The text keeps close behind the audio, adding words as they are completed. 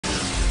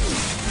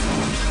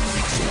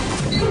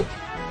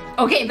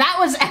Okay, that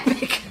was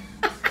epic.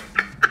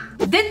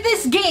 Did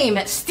this game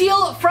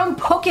steal from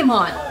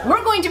Pokémon?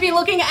 We're going to be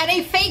looking at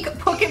a fake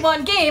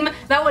Pokémon game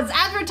that was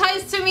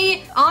advertised to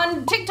me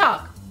on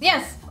TikTok.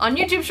 Yes, on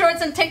YouTube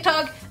Shorts and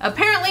TikTok.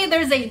 Apparently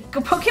there's a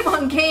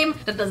Pokémon game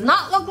that does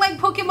not look like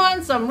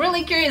Pokémon, so I'm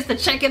really curious to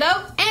check it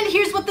out. And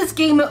here's what this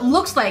game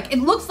looks like. It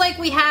looks like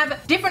we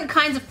have different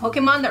kinds of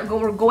Pokémon that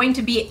we're going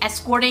to be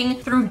escorting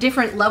through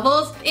different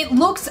levels. It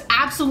looks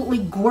absolutely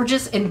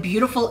gorgeous and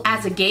beautiful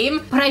as a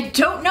game, but I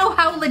don't know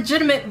how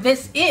legitimate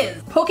this is.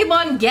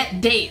 Pokémon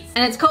Get Days,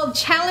 and it's called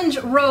Challenge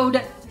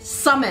Road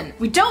Summon.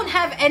 We don't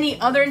have any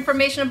other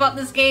information about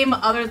this game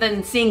other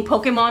than seeing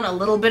Pokemon a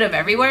little bit of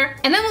everywhere.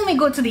 And then when we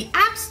go to the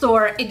App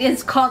Store, it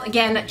is called,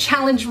 again,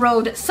 Challenge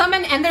Road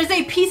Summon, and there's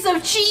a piece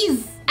of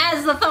cheese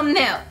as the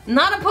thumbnail.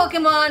 Not a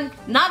Pokemon,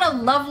 not a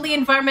lovely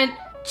environment,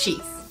 cheese.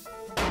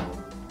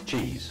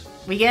 Cheese.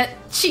 We get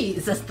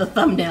cheese as the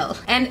thumbnail.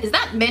 And is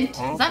that mint?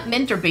 Is that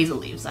mint or basil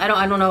leaves? I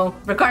don't know.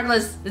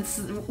 Regardless, it's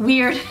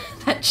weird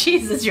that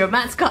cheese is your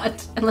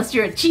mascot, unless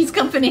you're a cheese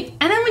company.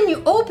 And then when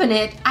you open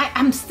it,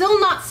 I'm still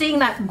not seeing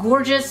that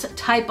gorgeous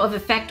type of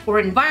effect or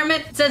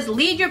environment. It says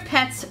lead your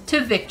pets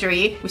to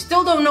victory. We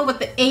still don't know what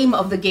the aim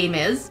of the game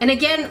is. And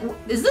again,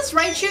 is this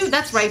Raichu?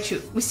 That's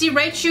Raichu. We see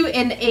Raichu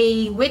in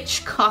a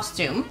witch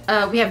costume.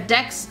 We have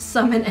Dex,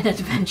 Summon, and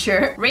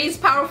Adventure. Raise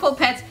powerful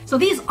pets. So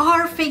these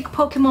are fake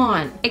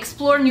Pokemon.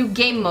 Explore new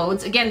game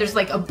modes. Again, there's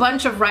like a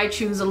bunch of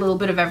Raichus a little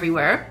bit of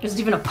everywhere. There's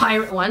even a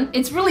pirate one.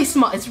 It's really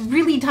small. It's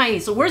really tiny.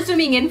 So we're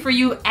zooming in for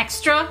you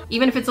extra.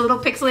 Even if it's a little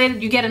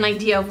pixelated, you get an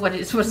idea of what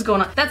is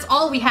going on. That's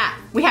all we have.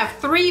 We have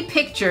 3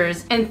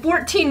 pictures and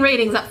 14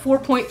 ratings at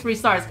 4.3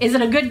 stars. Is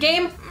it a good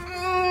game?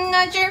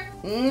 Not sure.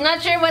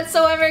 Not sure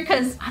whatsoever,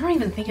 because I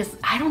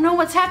don't know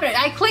what's happening.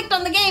 I clicked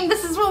on the game.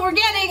 This is what we're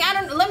getting.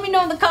 Let me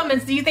know in the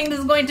comments. Do you think this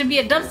is going to be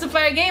a dumpster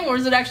fire game, or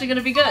is it actually going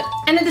to be good?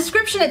 And the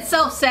description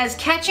itself says,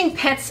 catching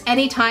pets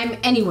anytime,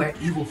 anywhere.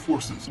 Evil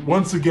forces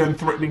once again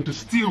threatening to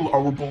steal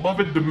our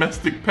beloved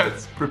domestic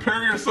pets.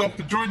 Prepare yourself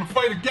to join the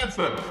fight against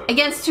them.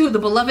 Against who? The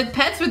beloved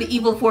pets or the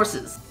evil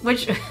forces?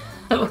 Which,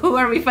 who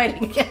are we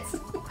fighting against?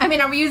 I mean,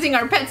 are we using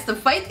our pets to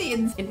fight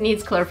these? It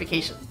needs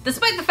clarification.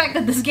 Despite the fact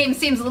that this game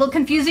seems a little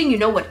confusing, you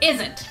know what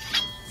isn't?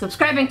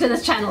 Subscribing to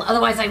this channel,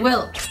 otherwise I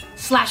will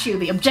slash you.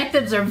 The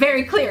objectives are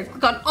very clear.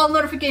 Click on all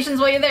notifications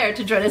while you're there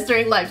to join us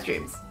during live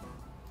streams.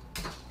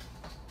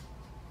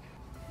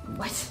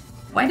 What?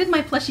 Why did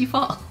my plushie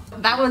fall?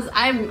 That was,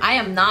 I'm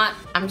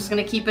just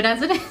gonna keep it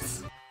as it is.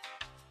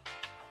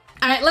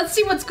 Alright, let's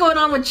see what's going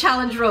on with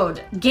Challenge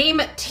Road. Game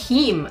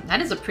Team.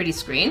 That is a pretty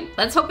screen.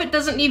 Let's hope it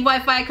doesn't need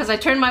Wi-Fi because I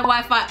turned my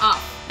Wi-Fi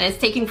off and it's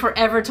taking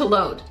forever to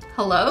load.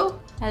 Hello?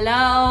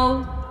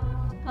 Hello?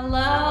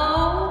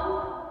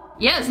 Hello?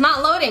 Yeah, it's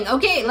not loading.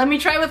 Okay, let me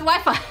try with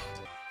Wi-Fi.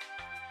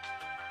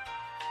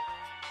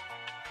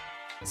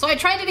 So I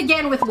tried it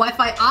again with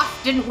Wi-Fi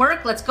off, didn't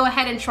work. Let's go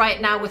ahead and try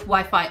it now with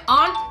Wi-Fi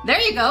on.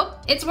 There you go,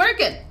 it's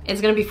working.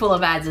 It's gonna be full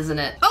of ads, isn't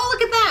it? Oh,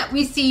 look at that.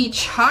 We see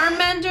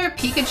Charmander,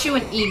 Pikachu,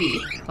 and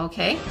Eevee.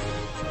 Okay.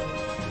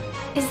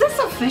 Is this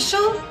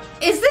official?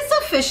 Is this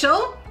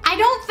official? I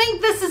don't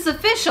think this is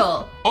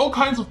official. All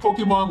kinds of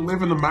Pokemon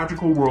live in the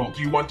magical world.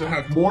 Do you want to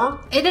have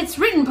more? It's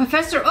written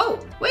Professor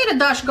Oak. Wait a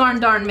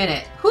darn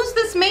minute. Who's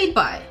this made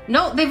by?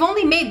 No, they've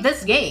only made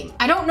this game.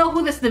 I don't know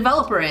who this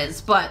developer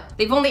is, but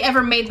they've only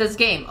ever made this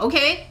game.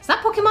 Okay, is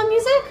that Pokemon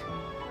music?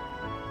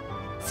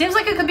 Seems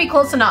like it could be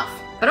close enough.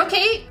 But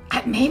okay,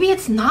 maybe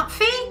it's not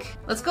fake?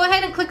 Let's go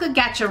ahead and click the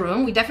gacha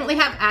room. We definitely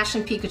have Ash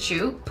and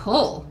Pikachu.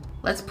 Pull.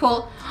 Let's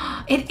pull.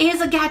 It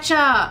is a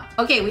gacha.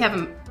 Okay, we have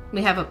a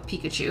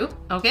Pikachu.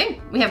 Okay,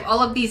 we have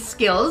all of these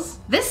skills.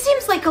 This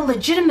seems like a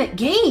legitimate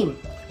game.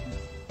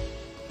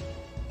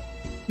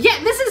 Yeah,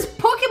 this is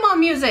Pokemon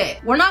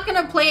music. We're not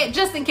gonna play it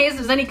just in case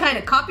there's any kind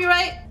of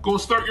copyright. Go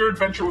start your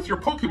adventure with your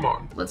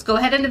Pokemon. Let's go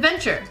ahead and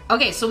adventure.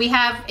 Okay, so we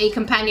have a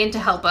companion to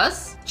help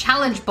us.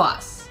 Challenge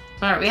boss.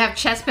 All right, we have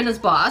Chespin as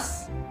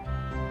boss.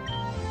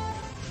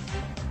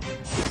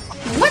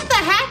 What the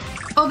heck?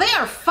 Oh, they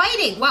are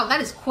fighting. Wow,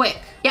 that is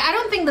quick. Yeah, I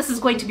don't think this is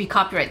going to be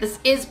copyright. This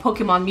is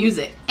Pokemon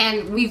music.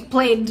 And we've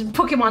played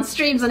Pokemon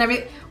streams and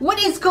everything. What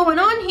is going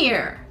on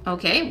here?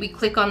 Okay, we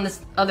click on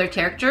this other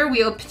character.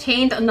 We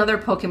obtained another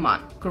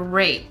Pokemon.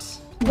 Great.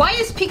 Why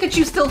is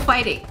Pikachu still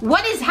fighting?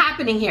 What is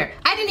happening here?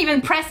 I didn't even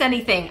press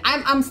anything.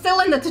 I'm still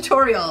in the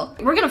tutorial.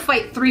 We're gonna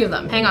fight 3 of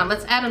them. Hang on,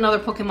 let's add another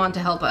Pokemon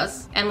to help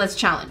us. And let's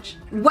challenge.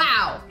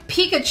 Wow,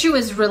 Pikachu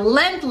is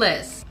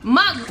relentless.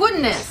 My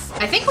goodness.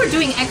 I think we're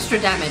doing extra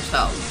damage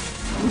though.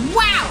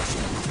 Wow.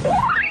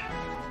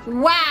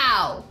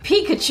 Wow,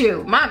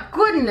 Pikachu, my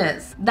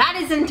goodness. That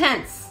is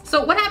intense.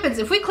 So what happens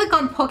if we click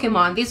on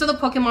Pokemon? These are the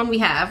Pokemon we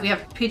have. We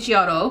have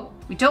Pidgeotto.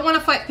 We don't want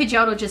to fight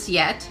Pidgeotto just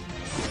yet.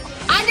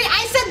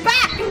 I said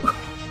back!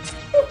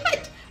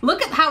 What?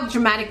 Look at how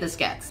dramatic this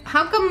gets.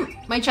 How come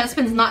my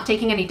Chespin's not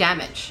taking any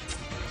damage?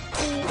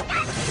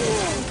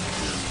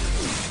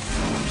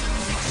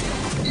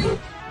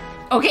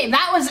 Okay,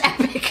 that was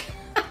epic.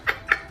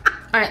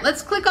 Alright,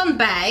 let's click on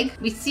bag.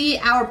 We see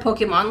our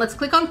Pokemon. Let's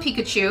click on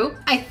Pikachu.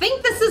 I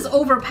think this is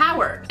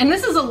overpowered. And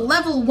this is a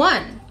level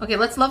 1. Okay,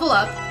 let's level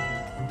up.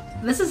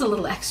 This is a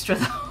little extra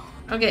though.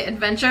 Okay,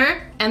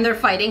 adventure, and they're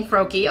fighting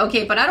Froakie.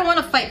 Okay, but I don't want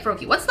to fight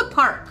Froakie. What's the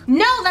park?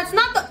 No, that's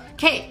not the...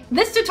 Okay,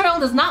 this tutorial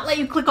does not let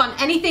you click on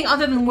anything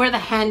other than where the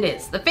hand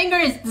is. The finger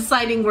is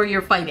deciding where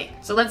you're fighting.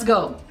 So let's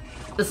go.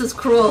 This is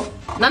cruel.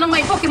 None of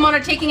my Pokemon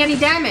are taking any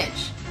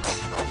damage.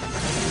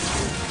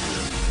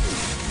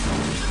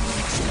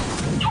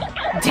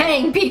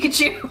 Dang,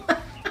 Pikachu.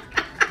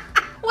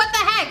 What the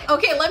heck?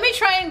 Okay, let me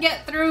try and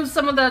get through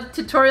some of the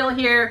tutorial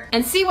here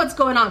and see what's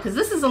going on, because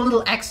this is a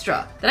little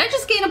extra. Did I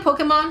just gain a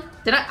Pokemon?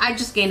 I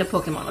just gained a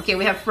Pokemon. Okay,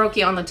 we have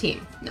Froakie on the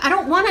team. I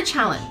don't want a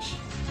challenge.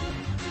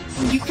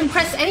 You can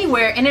press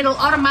anywhere and it'll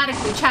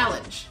automatically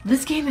challenge.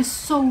 This game is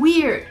so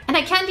weird. And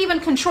I can't even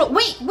control.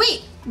 Wait.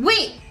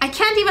 I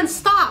can't even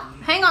stop.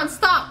 Hang on,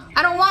 stop.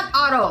 I don't want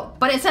auto,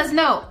 but it says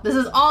no. This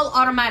is all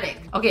automatic.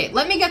 Okay,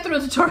 let me get through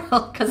the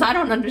tutorial because I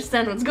don't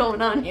understand what's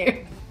going on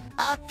here.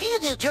 A few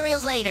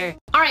tutorials later.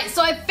 Alright,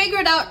 so I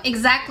figured out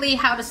exactly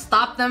how to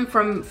stop them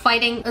from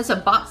fighting. It's a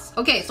boss.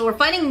 Okay, so we're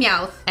fighting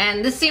Meowth,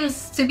 and this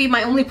seems to be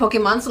my only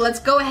Pokemon, so let's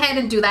go ahead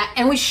and do that.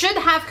 And we should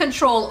have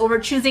control over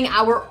choosing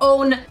our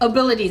own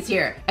abilities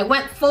here. I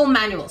went full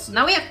manual, so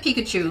now we have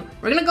Pikachu.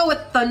 We're gonna go with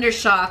Thunder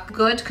Shock.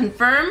 Good,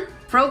 confirm.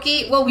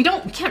 Froakie, well, we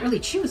can't really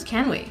choose,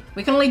 can we?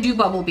 We can only do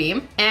Bubble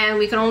Beam, and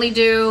we can only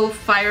do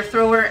Fire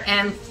Thrower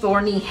and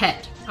Thorny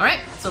Head.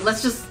 Alright, so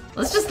let's just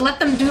let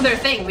them do their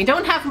thing. We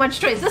don't have much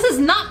choice. This is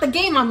not the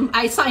game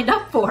I signed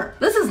up for.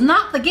 This is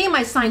not the game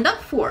I signed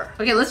up for.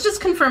 Okay, let's just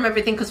confirm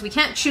everything because we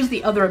can't choose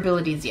the other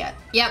abilities yet.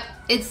 Yep,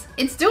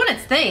 it's doing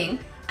its thing.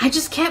 I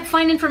just can't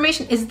find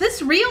information. Is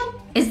this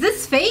real? Is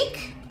this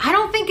fake? I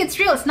don't think it's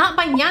real. It's not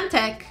by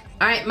Niantic.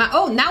 All right,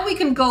 now we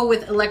can go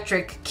with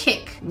Electric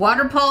Kick,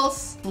 Water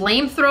Pulse,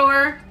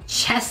 Flamethrower,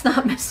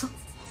 Chestnut Missiles.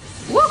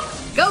 Woo!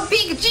 Go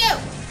Pikachu!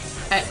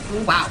 All right,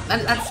 wow,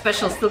 that's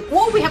special.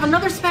 Whoa, we have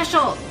another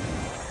special.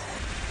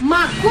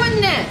 My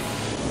goodness!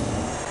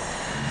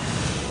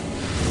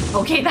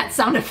 Okay, that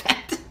sound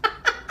effect.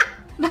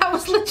 That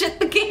was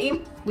legit the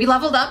game. We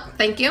leveled up,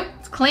 thank you.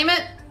 Let's claim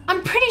it.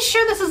 I'm pretty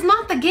sure this is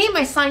not the game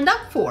I signed up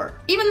for.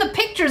 Even the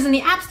pictures in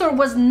the App Store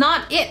was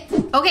not it.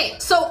 Okay,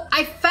 so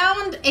I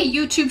found a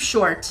YouTube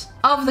short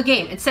of the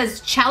game. It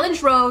says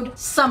Challenge Road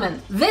Summon.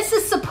 This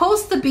is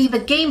supposed to be the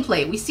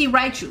gameplay. We see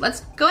Raichu.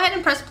 Let's go ahead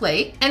and press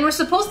play. And we're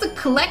supposed to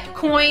collect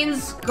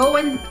coins, go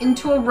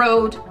into a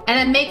road, and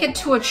then make it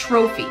to a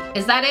trophy.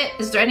 Is that it?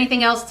 Is there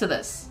anything else to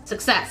this?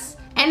 Success.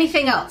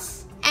 Anything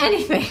else?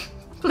 Anything,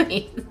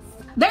 please.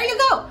 There you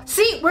go.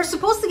 See, we're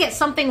supposed to get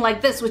something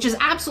like this, which is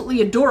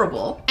absolutely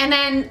adorable. And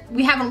then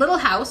we have a little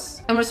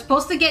house, and we're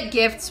supposed to get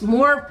gifts,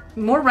 more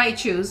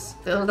Raichus.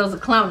 That was a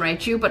clown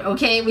Raichu, but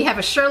okay, we have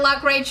a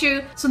Sherlock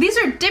Raichu. So these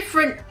are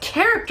different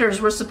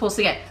characters we're supposed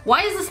to get.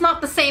 Why is this not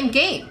the same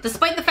game?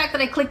 Despite the fact that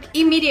I clicked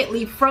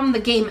immediately from the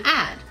game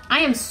ad.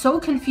 I am so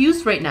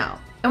confused right now.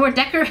 And we're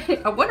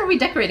decorating, what are we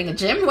decorating, a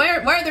gym? Why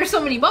are there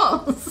so many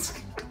balls?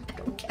 I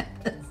don't get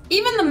this.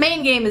 Even the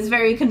main game is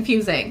very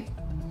confusing.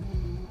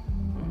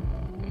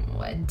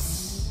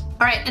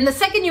 All right, and the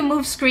second you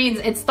move screens,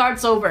 it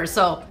starts over.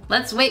 So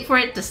let's wait for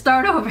it to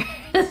start over.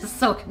 This is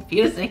so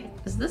confusing.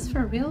 Is this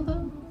for real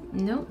though?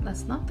 No,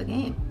 that's not the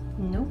game.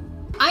 Nope.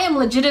 I am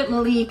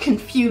legitimately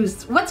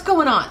confused. What's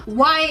going on?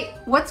 Why?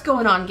 What's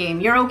going on,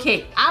 game? You're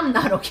okay. I'm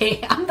not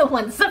okay. I'm the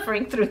one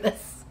suffering through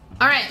this.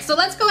 All right, so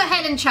let's go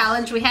ahead and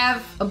challenge. We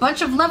have a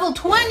bunch of level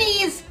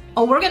 20s.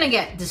 Oh, we're gonna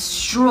get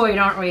destroyed,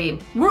 aren't we?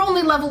 We're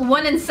only level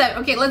 1 and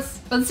 7. Okay, let's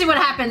see what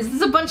happens. This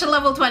is a bunch of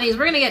level 20s.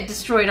 We're gonna get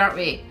destroyed, aren't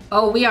we?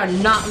 Oh, we are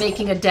not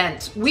making a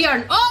dent. We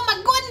are, oh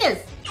my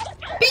goodness!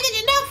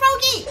 Pikachu, no,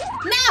 Froakie!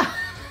 No!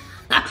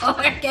 Oh,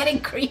 we're getting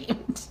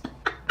creamed.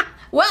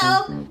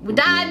 Well, we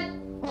died.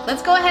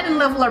 Let's go ahead and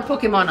level our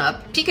Pokemon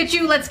up.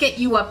 Pikachu, let's get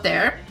you up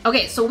there.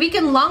 Okay, so we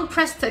can long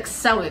press to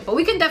accelerate, but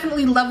we can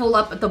definitely level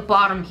up at the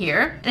bottom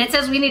here. And it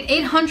says we need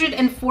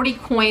 840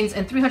 coins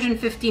and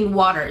 315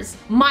 waters.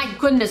 My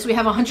goodness, we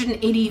have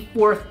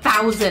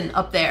 184,000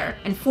 up there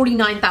and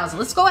 49,000.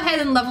 Let's go ahead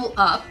and level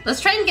up. Let's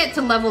try and get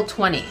to level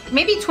 20,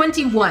 maybe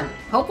 21.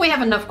 Hope we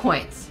have enough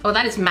coins. Oh,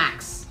 that is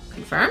max.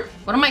 Confirm?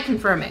 What am I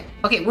confirming?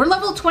 Okay, we're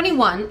level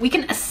 21. We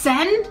can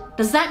ascend?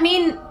 Does that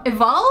mean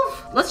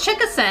evolve? Let's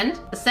check ascend.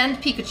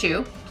 Ascend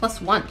Pikachu.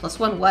 +1.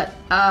 +1 what?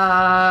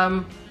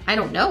 I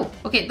don't know.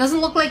 Okay, it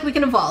doesn't look like we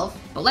can evolve,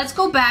 but let's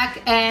go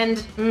back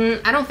and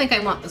I don't think I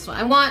want this one.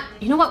 I want,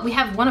 you know what? We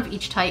have one of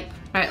each type.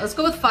 All right, let's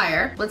go with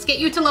fire. Let's get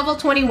you to level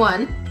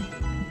 21.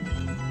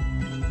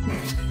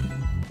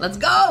 Let's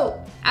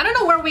go. I don't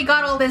know where we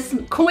got all this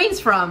coins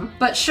from,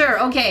 but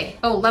sure, okay.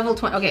 Oh, level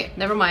 20, okay,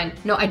 never mind.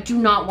 No, I do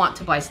not want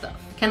to buy stuff.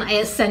 Can I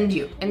ascend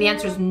you? And the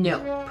answer is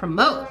no.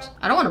 Promote?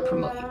 I don't want to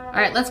promote you. All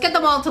right, let's get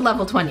them all to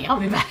level 20. I'll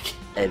be back.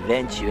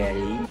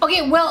 Eventually.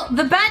 Okay, well,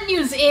 the bad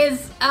news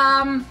is,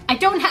 I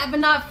don't have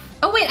enough.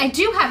 Oh wait, I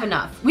do have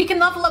enough. We can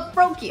level up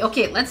Froakie.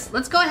 Okay, let's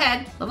go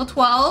ahead. Level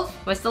 12.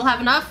 Do I still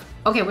have enough?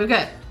 Okay, we're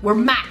good. We're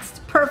maxed.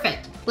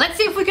 Perfect. Let's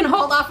see if we can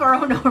hold off our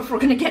own or if we're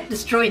gonna get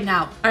destroyed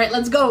now. All right,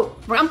 let's go.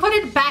 I'm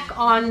putting it back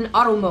on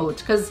auto mode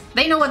because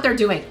they know what they're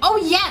doing. Oh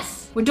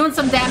yes! We're doing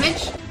some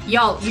damage.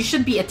 Y'all, you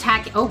should be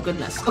attacking. Oh,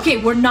 goodness. Okay,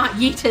 we're not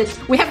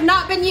yeeted. We have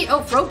not been yeeted.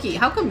 Oh, Froakie,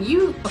 how come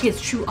you... Okay,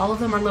 it's true. All of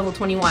them are level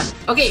 21.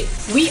 Okay,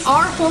 we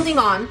are holding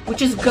on,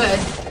 which is good,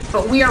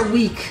 but we are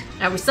weak.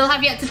 Now, we still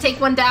have yet to take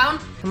one down.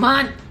 Come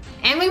on.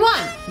 And we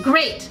won.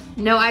 Great.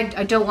 No, I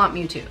don't want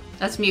Mewtwo.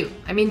 That's Mew.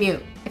 I mean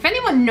Mew. If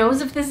anyone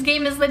knows if this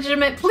game is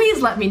legitimate,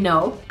 please let me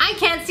know. I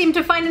can't seem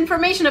to find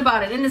information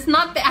about it, and it's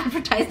not the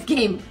advertised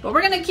game. But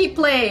we're gonna keep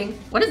playing.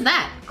 What is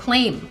that?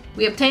 Claim.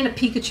 We obtain a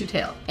Pikachu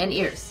tail and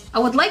ears. I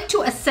would like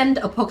to ascend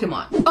a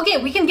Pokemon.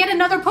 Okay, we can get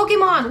another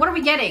Pokemon. What are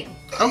we getting?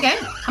 Okay.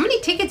 How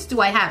many tickets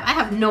do I have? I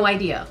have no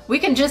idea. We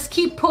can just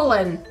keep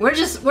pulling. We're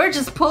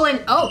just pulling.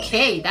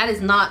 Okay, that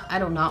is not... I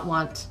do not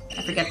want...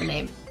 I forget the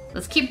name.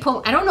 Let's keep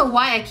pulling. I don't know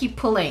why I keep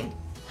pulling.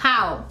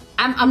 How?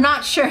 I'm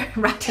not sure.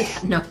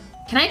 No.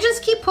 Can I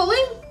just keep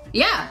pulling?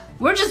 Yeah,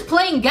 we're just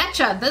playing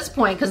gacha at this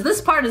point because this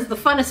part is the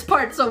funnest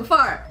part so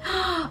far.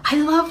 I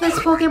love this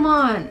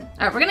Pokemon. All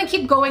right, we're gonna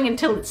keep going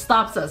until it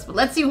stops us, but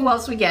let's see who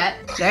else we get.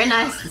 Very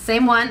nice, the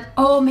same one.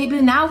 Oh,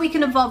 maybe now we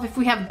can evolve if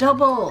we have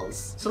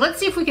doubles. So let's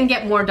see if we can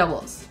get more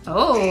doubles.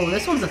 Oh,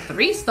 this one's a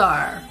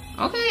 3-star.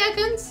 Okay,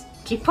 Ekans,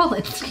 keep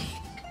pulling.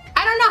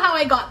 I don't know how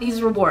I got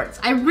these rewards.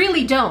 I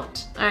really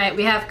don't. All right,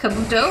 we have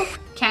Kabuto,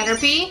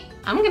 Caterpie.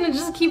 I'm gonna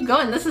just keep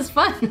going. This is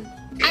fun.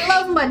 I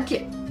love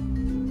Mudkip.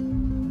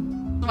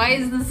 Why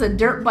is this a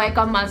dirt bike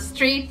on my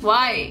street?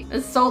 Why?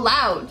 It's so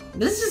loud.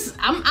 This is,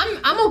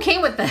 I'm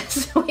okay with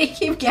this. We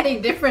keep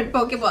getting different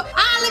Pokemon.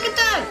 Ah, look at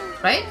that,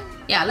 right?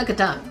 Yeah, look at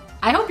that.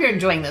 I hope you're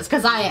enjoying this,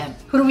 because I am.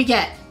 Who do we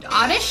get?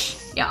 Oddish?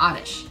 Yeah,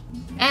 Oddish.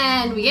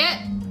 And we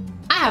get,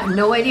 I have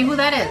no idea who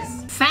that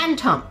is.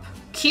 Phantom.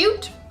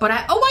 Cute, but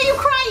oh, why are you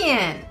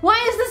crying?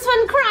 Why is this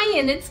one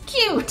crying? It's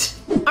cute.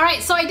 All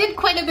right, so I did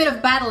quite a bit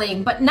of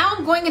battling, but now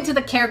I'm going into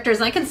the characters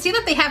and I can see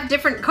that they have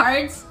different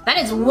cards. That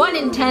is one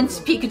intense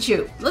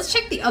Pikachu. Let's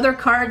check the other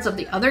cards of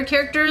the other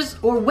characters.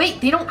 Or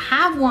wait, they don't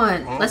have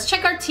one. Let's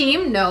check our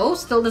team. No,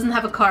 still doesn't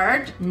have a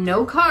card.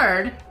 No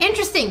card.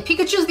 Interesting,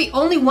 Pikachu's the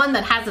only one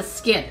that has a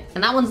skin,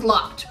 and that one's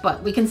locked,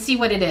 but we can see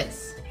what it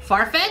is.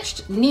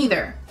 Farfetch'd?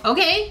 Neither.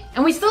 Okay,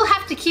 and we still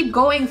have to keep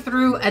going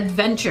through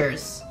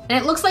adventures.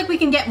 And it looks like we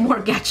can get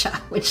more gacha,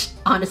 which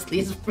honestly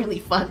is really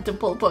fun to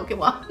pull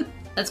Pokemon.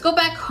 Let's go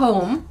back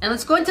home and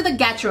let's go into the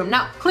gacha room.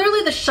 Now,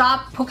 clearly the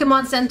shop,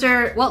 Pokemon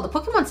Center, well, the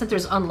Pokemon Center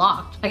is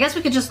unlocked. I guess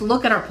we could just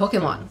look at our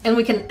Pokemon and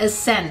we can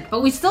ascend,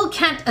 but we still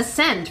can't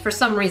ascend for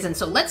some reason.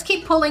 So let's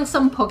keep pulling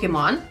some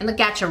Pokemon in the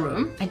gacha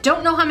room. I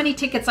don't know how many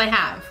tickets I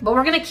have, but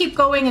we're gonna keep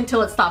going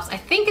until it stops. I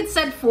think it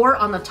said 4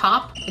 on the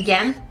top.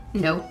 Again,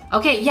 no.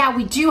 Okay, yeah,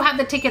 we do have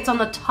the tickets on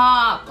the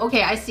top.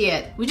 Okay, I see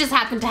it. We just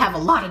happen to have a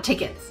lot of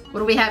tickets. What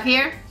do we have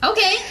here?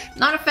 Okay,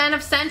 not a fan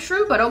of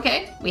Sandshrew, but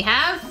okay. We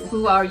have,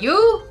 who are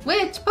you?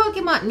 Which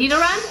Pokemon?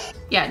 Nidoran?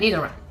 Yeah,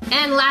 Nidoran.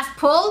 And last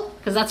pull,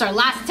 because that's our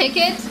last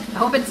ticket. I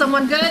hope it's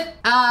someone good.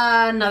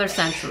 Another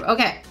Sandshrew.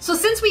 Okay, so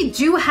since we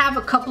do have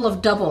a couple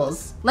of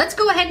doubles, let's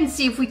go ahead and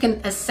see if we can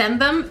ascend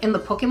them in the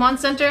Pokemon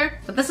Center.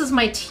 But this is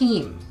my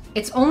team.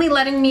 It's only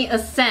letting me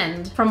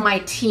ascend from my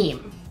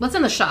team. What's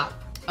in the shop?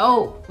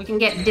 Oh, we can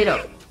get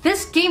Ditto.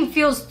 This game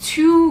feels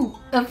too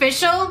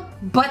official,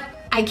 but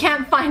I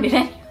can't find it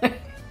anywhere.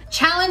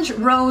 Challenge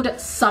Road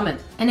Summon.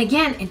 And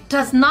again, it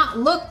does not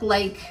look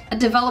like a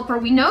developer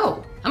we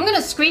know. I'm gonna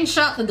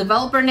screenshot the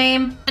developer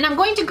name and I'm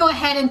going to go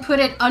ahead and put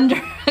it under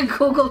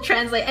Google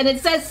Translate, and it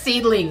says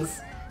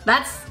Seedlings.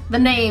 That's the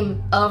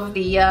name of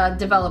the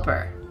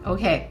developer.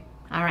 Okay,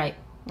 all right.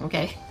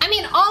 Okay. I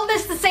mean, all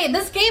this to say,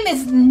 this game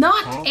is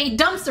not a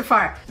dumpster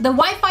fire. The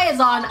Wi-Fi is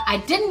on.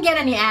 I didn't get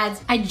any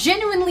ads. I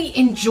genuinely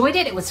enjoyed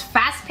it. It was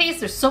fast-paced.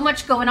 There's so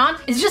much going on.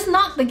 It's just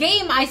not the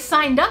game I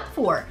signed up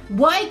for.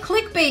 Why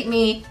clickbait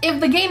me if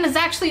the game is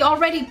actually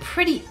already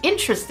pretty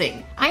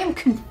interesting? I am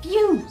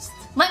confused.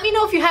 Let me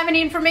know if you have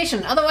any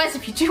information. Otherwise,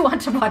 if you do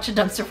want to watch a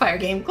dumpster fire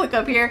game, click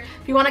up here.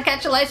 If you want to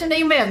catch a live stream that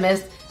you may have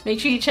missed,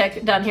 make sure you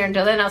check down here.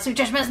 Until then, I'll see you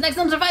next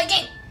dumpster fire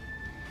game.